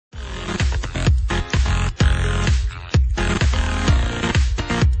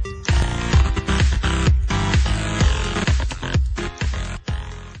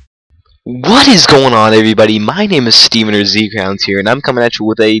is going on, everybody? My name is Steven or zCrowNs here, and I'm coming at you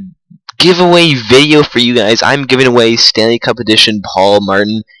with a giveaway video for you guys. I'm giving away Stanley Cup Edition Paul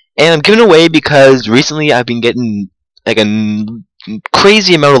Martin, and I'm giving away because recently I've been getting like a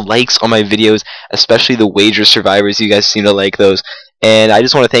crazy amount of likes on my videos, especially the wager survivors. You guys seem to like those, and I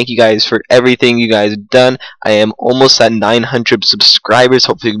just want to thank you guys for everything you guys have done. I am almost at 900 subscribers.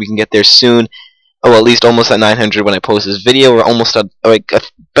 Hopefully we can get there soon. Oh, at least almost at 900 when I post this video. We're almost at like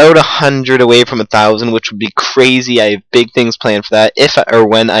about 100 away from 1,000, which would be crazy. I have big things planned for that if or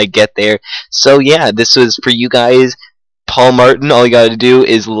when I get there. So yeah, this was for you guys. Paul Martin, all you gotta do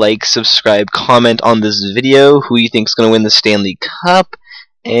is like, subscribe, comment on this video who you think's gonna win the Stanley Cup,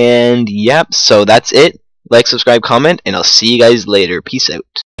 and yep, so that's it. Like, subscribe, comment, and I'll see you guys later. Peace out.